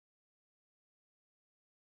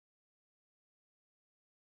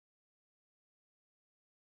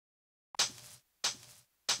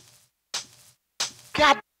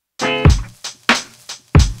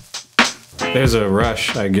There's a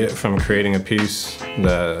rush I get from creating a piece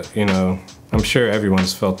that, you know, I'm sure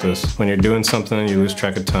everyone's felt this. When you're doing something and you lose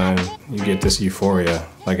track of time, you get this euphoria.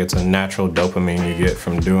 Like it's a natural dopamine you get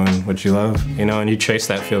from doing what you love, you know, and you chase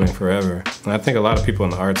that feeling forever. And I think a lot of people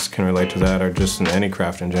in the arts can relate to that, or just in any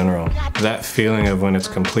craft in general. That feeling of when it's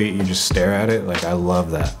complete, you just stare at it, like I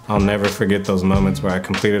love that. I'll never forget those moments where I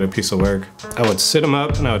completed a piece of work. I would sit them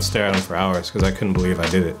up and I would stare at them for hours because I couldn't believe I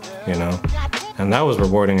did it, you know? And that was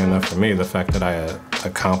rewarding enough for me, the fact that I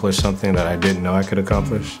accomplished something that I didn't know I could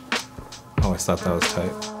accomplish. I always thought that was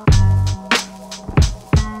tight.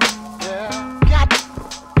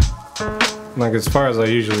 Like as far as I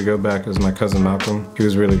usually go back is my cousin Malcolm. He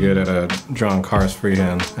was really good at drawing cars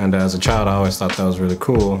freehand. And as a child, I always thought that was really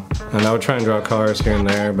cool. And I would try and draw cars here and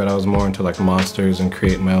there, but I was more into like monsters and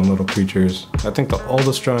creating my own little creatures. I think the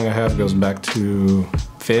oldest drawing I have goes back to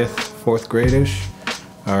 4th grade-ish.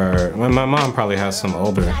 Or my mom probably has some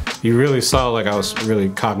older. You really saw like I was really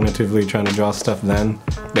cognitively trying to draw stuff then.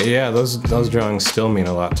 But yeah, those drawings still mean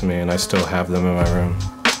a lot to me, and I still have them in my room.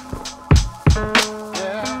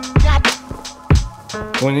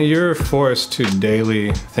 When you're forced to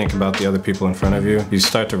daily think about the other people in front of you, you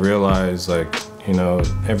start to realize, like, you know,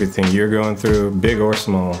 everything you're going through, big or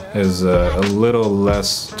small, is a little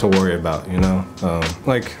less to worry about, you know?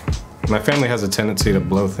 Like, my family has a tendency to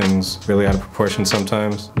blow things really out of proportion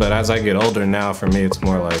sometimes, but as I get older now, for me, it's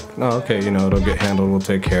more like, oh, okay, you know, it'll get handled, we'll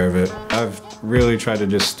take care of it. I've really tried to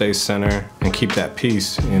just stay center and keep that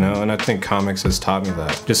peace, you know, and I think comics has taught me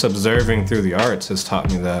that. Just observing through the arts has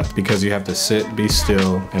taught me that, because you have to sit, be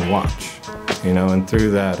still, and watch, you know, and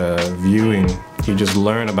through that viewing, you just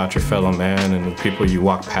learn about your fellow man and the people you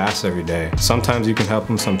walk past every day. Sometimes you can help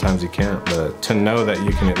them, sometimes you can't, but to know that you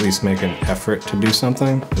can at least make an effort to do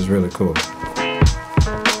something is really cool.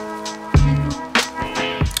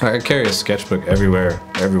 I carry a sketchbook everywhere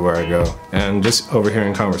I go. And just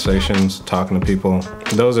overhearing conversations, talking to people,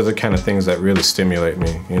 those are the kind of things that really stimulate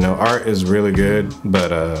me. You know, art is really good,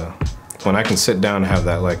 but when I can sit down and have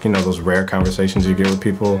that, like, you know, those rare conversations you get with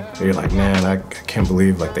people, you're like, man, I can't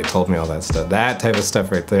believe like they told me all that stuff. That type of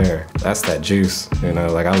stuff right there, that's that juice, you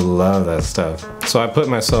know, like I love that stuff. So I put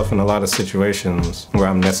myself in a lot of situations where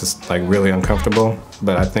I'm like really uncomfortable,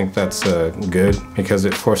 but I think that's good because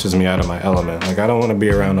it forces me out of my element. Like I don't want to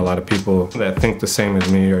be around a lot of people that think the same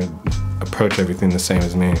as me or approach everything the same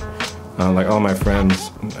as me. Like all my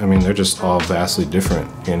friends, I mean, they're just all vastly different,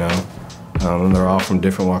 you know? And they're all from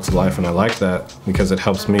different walks of life, and I like that because it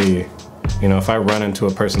helps me, you know, if I run into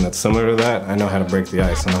a person that's similar to that, I know how to break the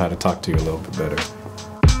ice, I know how to talk to you a little bit better.